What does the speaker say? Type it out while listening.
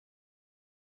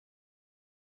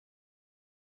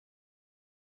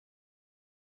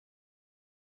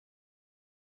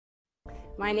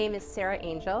My name is Sara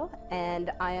Angel,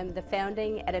 and I am the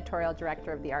founding editorial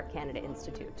director of the Art Canada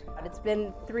Institute. It's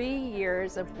been 3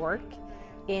 years of work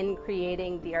in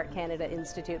creating the Art Canada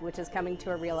Institute, which is coming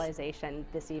to a realization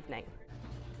this evening.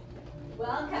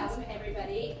 Welcome,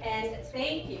 everybody, and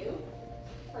thank you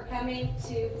for coming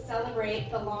to celebrate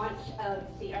the launch of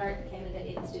the Art Canada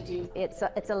Institute.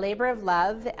 It's a labor of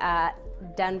love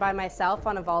done by myself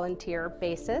on a volunteer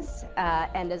basis,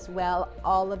 and as well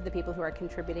all of the people who are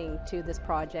contributing to this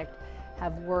project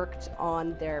have worked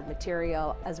on their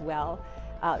material as well,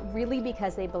 really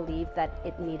because they believed that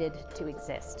it needed to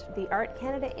exist. The Art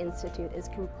Canada Institute is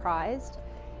comprised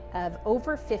of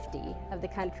over 50 of the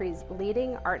country's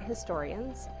leading art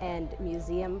historians and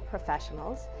museum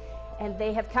professionals, and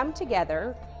they have come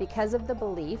together because of the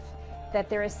belief that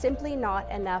there is simply not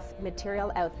enough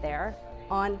material out there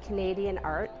on Canadian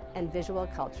art and visual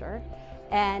culture,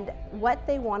 and what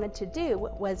they wanted to do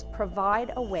was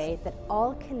provide a way that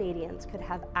all Canadians could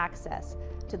have access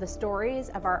to the stories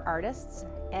of our artists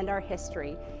and our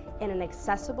history in an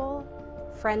accessible,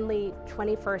 friendly,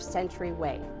 21st century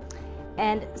way.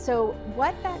 And so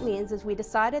what that means is we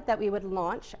decided that we would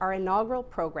launch our inaugural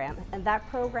program, and that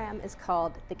program is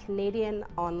called the Canadian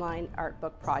Online Art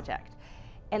Book Project.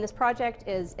 And this project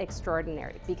is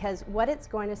extraordinary because what it's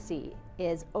going to see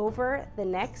is over the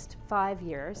next 5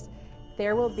 years,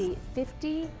 there will be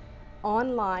 50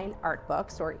 online art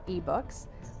books or e-books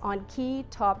on key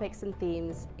topics and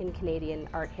themes in Canadian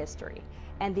art history.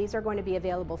 And these are going to be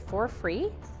available for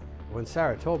free. When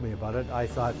Sara told me about it, I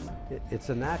thought it's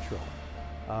a natural.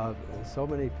 So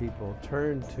many people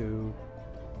turn to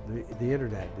the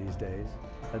internet these days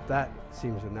that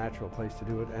seems a natural place to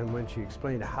do it. And when she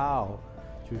explained how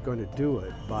she was going to do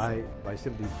it by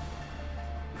simply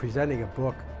presenting a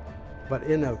book, but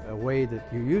in a way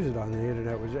that you use it on the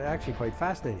internet, was actually quite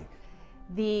fascinating.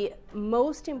 The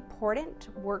most important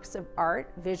works of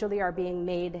art visually are being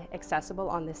made accessible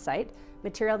on this site.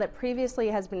 Material that previously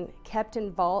has been kept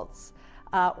in vaults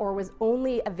or was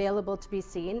only available to be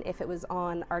seen if it was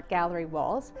on art gallery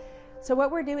walls. So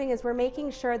what we're doing is we're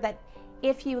making sure that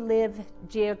if you live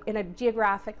in a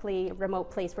geographically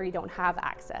remote place where you don't have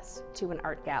access to an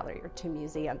art gallery or to a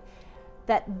museum,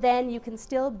 that then you can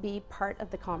still be part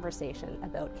of the conversation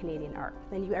about Canadian art.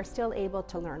 Then you are still able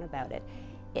to learn about it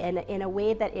in a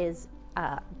way that is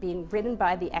being written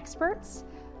by the experts,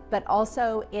 but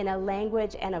also in a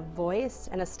language and a voice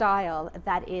and a style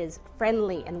that is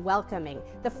friendly and welcoming.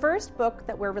 The first book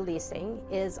that we're releasing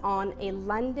is on a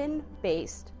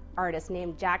London-based artist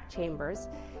named Jack Chambers,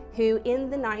 who in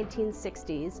the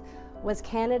 1960s was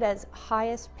Canada's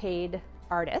highest paid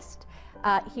artist.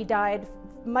 He died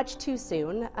much too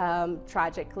soon,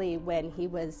 tragically, when he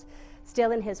was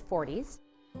still in his 40s.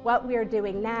 What we're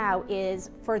doing now is,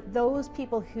 for those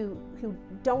people who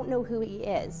don't know who he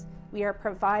is, we are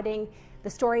providing the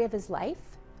story of his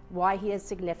life, why he is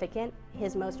significant,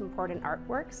 his most important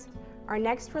artworks. Our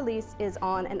next release is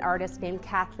on an artist named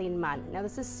Kathleen Munn. Now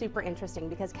this is super interesting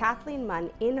because Kathleen Munn,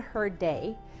 in her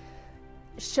day,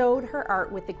 showed her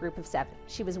art with the Group of Seven.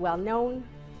 She was well known,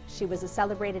 she was a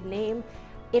celebrated name.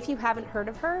 If you haven't heard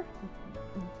of her,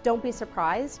 don't be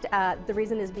surprised. The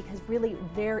reason is because really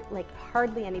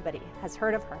hardly anybody has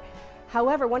heard of her.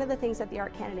 However, one of the things that the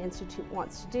Art Canada Institute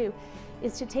wants to do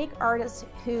is to take artists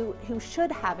who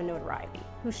should have a notoriety,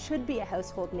 who should be a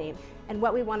household name, and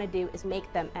what we want to do is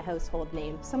make them a household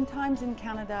name. Sometimes in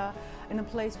Canada, in a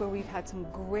place where we've had some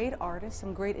great artists,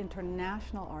 some great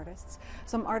international artists,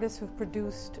 some artists who've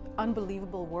produced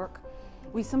unbelievable work,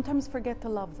 we sometimes forget to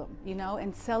love them, you know,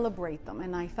 and celebrate them.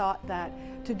 And I thought that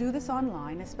to do this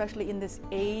online, especially in this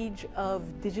age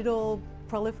of digital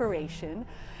proliferation,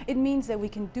 it means that we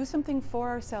can do something for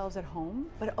ourselves at home,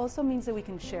 but it also means that we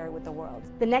can share it with the world.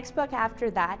 The next book after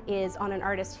that is on an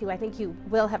artist who I think you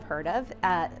will have heard of,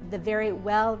 the very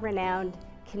well-renowned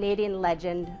Canadian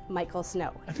legend, Michael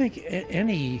Snow. I think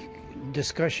any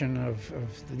discussion of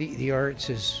the arts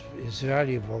is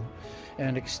valuable,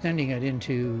 and extending it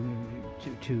into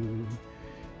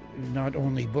not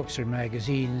only books or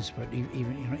magazines, but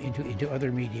even into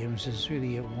other mediums is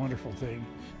really a wonderful thing.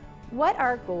 What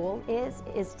our goal is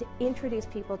to introduce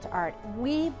people to art.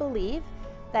 We believe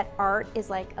that art is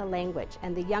like a language,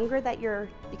 and the younger that you're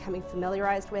becoming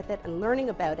familiarized with it and learning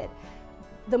about it,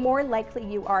 the more likely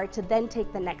you are to then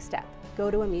take the next step. Go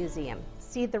to a museum,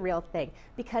 see the real thing,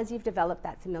 because you've developed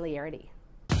that familiarity.